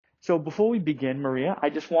So before we begin, Maria, I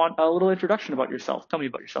just want a little introduction about yourself. Tell me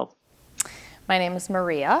about yourself. My name is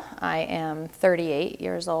Maria. I am 38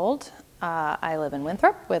 years old. I live in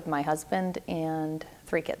Winthrop with my husband and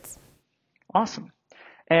three kids. Awesome.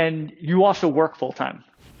 And you also work full time.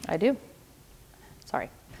 I do. Sorry.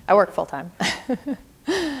 I work full time.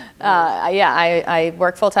 I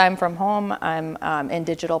work full time from home. I'm in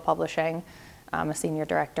digital publishing. I'm a senior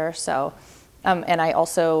director. And I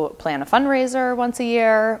also plan a fundraiser once a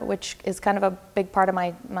year, which is kind of a big part of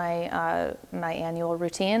my annual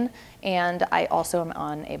routine. And I also am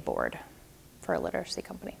on a board for a literacy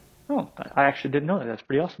company. Oh, I actually didn't know that. That's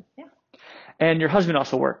pretty awesome. Yeah, And your husband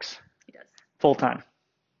also works he does. full time.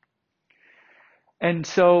 And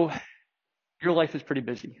so your life is pretty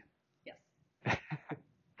busy. Yes.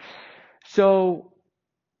 So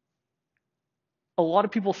a lot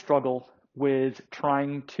of people struggle with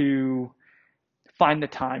trying to find the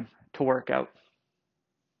time to work out.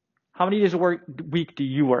 How many days a week do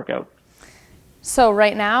you work out? So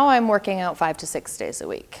right now I'm working out 5 to 6 days a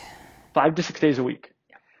week. 5 to 6 days a week.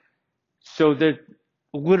 So that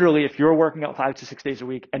literally, if you're working out 5 to 6 days a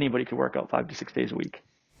week, anybody could work out 5 to 6 days a week.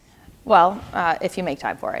 Well, if you make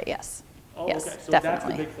time for it, yes. Oh, yes, okay. So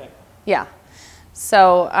definitely. that's the big thing. Yeah.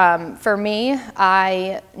 So for me,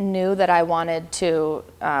 I knew that I wanted to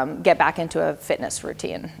get back into a fitness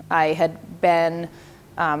routine. I had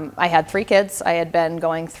three kids. I had been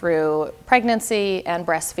going through pregnancy and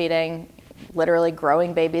breastfeeding, literally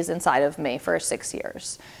growing babies inside of me for 6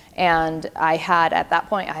 years. And at that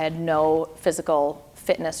point, I had no physical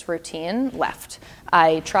fitness routine left.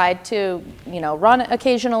 I tried to, run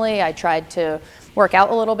occasionally. I tried to work out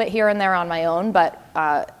a little bit here and there on my own, but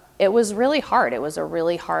it was really hard. It was a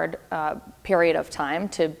really hard period of time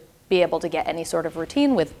to be able to get any sort of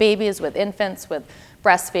routine with babies, with infants, with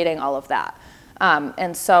breastfeeding, all of that.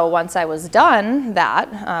 And so once I was done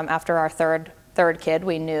that, after our third kid,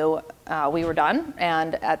 we knew we were done.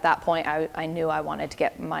 And at that point, I knew I wanted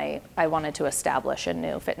to establish a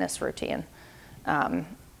new fitness routine.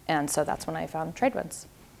 And so that's when I found Tradewinds.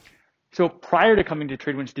 So prior to coming to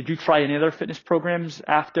Tradewinds, did you try any other fitness programs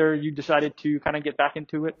after you decided to kind of get back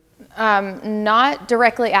into it? Not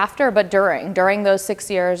directly after, but during those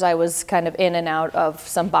 6 years, I was kind of in and out of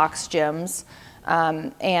some box gyms,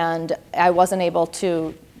 and I wasn't able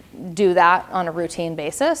to do that on a routine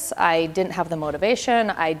basis. I didn't have the motivation.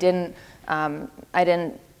 I didn't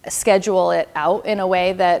schedule it out in a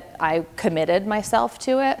way that I committed myself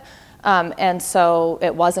to it. And so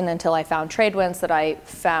it wasn't until I found Tradewinds that I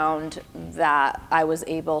found that I was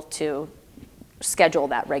able to schedule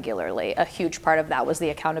that regularly. A huge part of that was the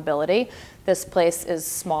accountability. This place is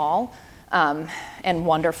small and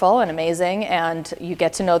wonderful and amazing, and you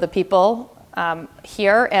get to know the people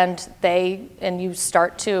here, and you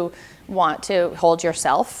start to want to hold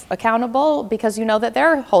yourself accountable because you know that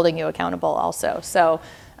they're holding you accountable also. So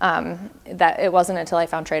that it wasn't until I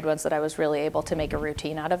found Tradewinds that I was really able to make a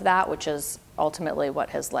routine out of that, which is ultimately what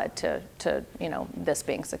has led to this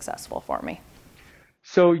being successful for me.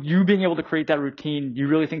 So you being able to create that routine, you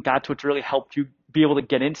really think that's what's really helped you be able to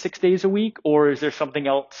get in 6 days a week, or is there something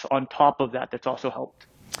else on top of that that's also helped?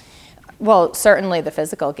 Well, certainly the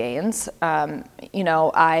physical gains. I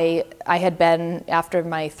had been, after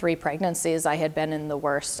my 3 pregnancies, I had been in the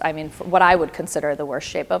worst, what I would consider the worst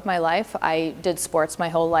shape of my life. I did sports my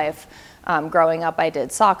whole life. Growing up, I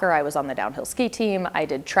did soccer. I was on the downhill ski team. I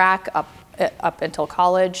did track up until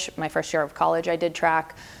college. My first year of college, I did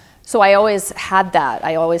track. So I always had that.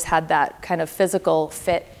 I always had that kind of physical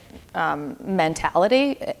fit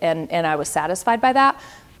mentality, and I was satisfied by that.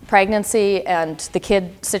 Pregnancy and the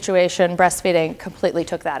kid situation, breastfeeding, completely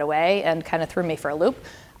took that away and kind of threw me for a loop.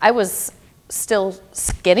 I was still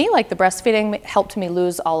skinny, like the breastfeeding helped me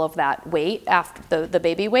lose all of that weight after the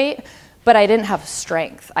baby weight, but I didn't have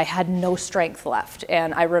strength. I had no strength left.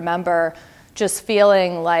 And I remember just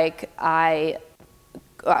feeling like I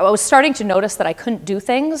was starting to notice that I couldn't do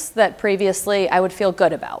things that previously I would feel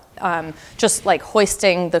good about. Just like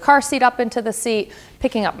hoisting the car seat up into the seat,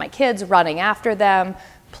 picking up my kids, running after them,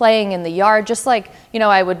 playing in the yard, just like,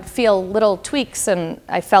 I would feel little tweaks, and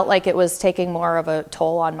I felt like it was taking more of a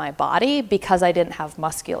toll on my body because I didn't have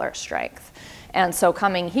muscular strength. And so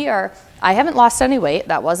coming here, I haven't lost any weight.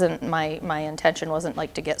 That wasn't my intention, wasn't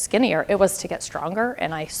like to get skinnier. It was to get stronger,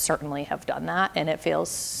 and I certainly have done that, and it feels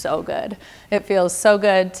so good. It feels so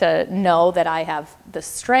good to know that I have the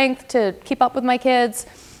strength to keep up with my kids.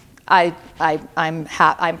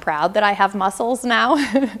 I'm proud that I have muscles now.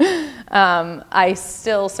 I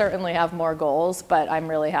still certainly have more goals, but I'm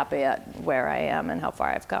really happy at where I am and how far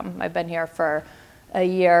I've come. I've been here for a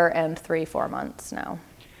year and 3-4 months now.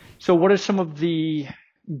 So what are some of the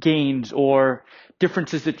gains or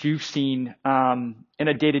differences that you've seen in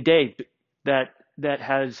a day-to-day that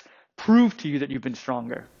has proved to you that you've been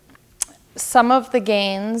stronger? Some of the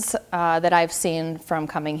gains that I've seen from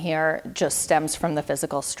coming here just stems from the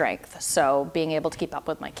physical strength. So being able to keep up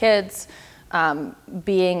with my kids,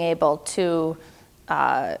 being able to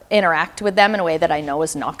interact with them in a way that I know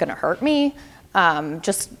is not going to hurt me.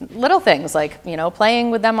 Just little things like,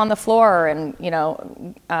 playing with them on the floor and,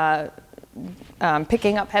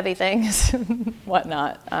 picking up heavy things,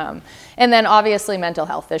 whatnot. And then obviously mental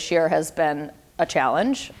health this year has been a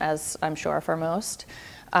challenge, as I'm sure for most.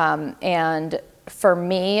 And for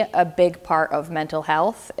me, a big part of mental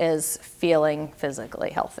health is feeling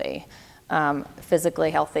physically healthy.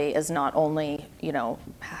 Physically healthy is not only,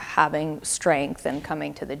 having strength and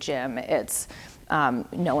coming to the gym. It's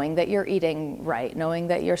knowing that you're eating right, knowing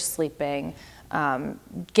that you're sleeping,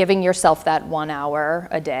 giving yourself that 1 hour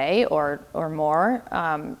a day or more,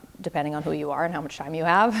 depending on who you are and how much time you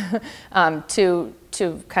have, to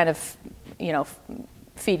kind of,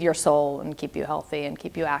 feed your soul and keep you healthy and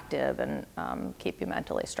keep you active and keep you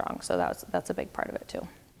mentally strong. So that's a big part of it too.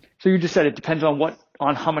 So you just said it depends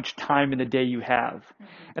on how much time in the day you have. Mm-hmm.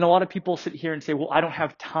 And a lot of people sit here and say, well, I don't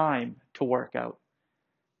have time to work out.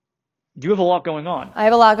 You have a lot going on. I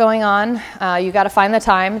have a lot going on. You got to find the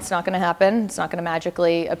time. It's not going to happen. It's not going to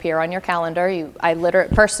magically appear on your calendar.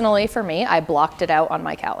 Personally, for me, I blocked it out on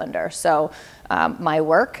my calendar. So my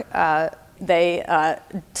work, they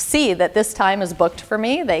see that this time is booked for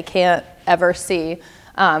me. They can't ever see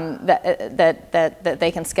that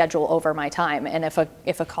they can schedule over my time. And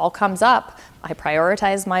if a call comes up, I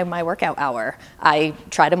prioritize my workout hour. I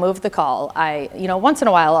try to move the call. Once in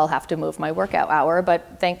a while I'll have to move my workout hour,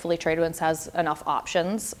 but thankfully Tradewinds has enough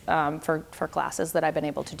options for classes that I've been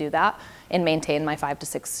able to do that and maintain my 5 to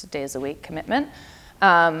 6 days a week commitment.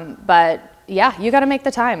 But yeah, you got to make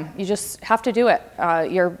the time. You just have to do it.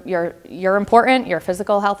 You're important. Your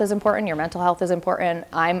physical health is important. Your mental health is important.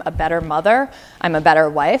 I'm a better mother. I'm a better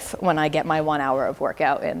wife when I get my 1 hour of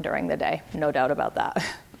workout in during the day. No doubt about that.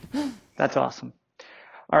 That's awesome.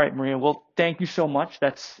 All right, Maria. Well, thank you so much.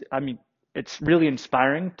 It's really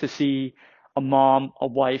inspiring to see a mom, a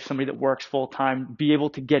wife, somebody that works full time, be able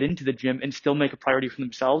to get into the gym and still make a priority for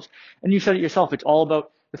themselves. And you said it yourself. It's all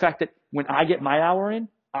about the fact that when I get my hour in,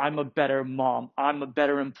 I'm a better mom, I'm a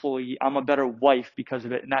better employee, I'm a better wife because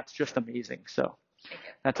of it. And that's just amazing. So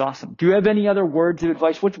that's awesome. Do you have any other words of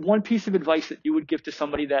advice? What's one piece of advice that you would give to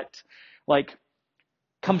somebody that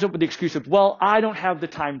comes up with the excuse of, well, I don't have the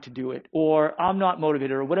time to do it, or I'm not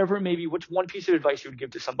motivated, or whatever it may be? What's one piece of advice you would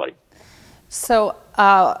give to somebody? So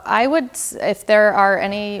I would, if there are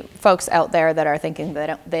any folks out there that are thinking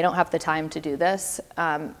that they don't have the time to do this,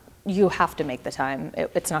 you have to make the time.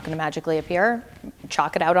 It's not going to magically appear.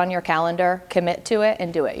 Chalk it out on your calendar, commit to it,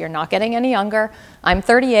 and do it. You're not getting any younger. I'm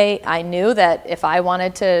 38. I knew that if I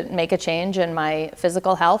wanted to make a change in my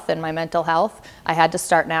physical health and my mental health, I had to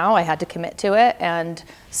start now. I had to commit to it and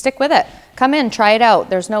stick with it. Come in, try it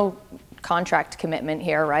out. There's no contract commitment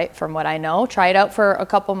here, right? From what I know, try it out for a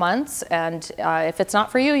couple months, and if it's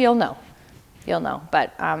not for you, you'll know.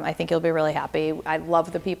 But I think you'll be really happy. I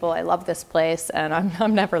love the people. I love this place, and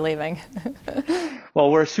I'm never leaving.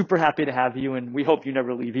 Well, we're super happy to have you, and we hope you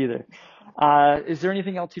never leave either. Is there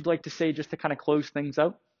anything else you'd like to say just to kind of close things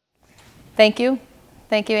out? Thank you.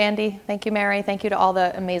 Thank you, Andy. Thank you, Mary. Thank you to all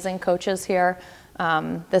the amazing coaches here.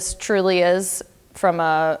 This truly is, from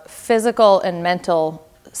a physical and mental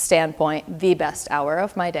standpoint, the best hour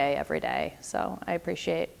of my day every day. So I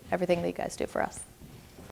appreciate everything that you guys do for us.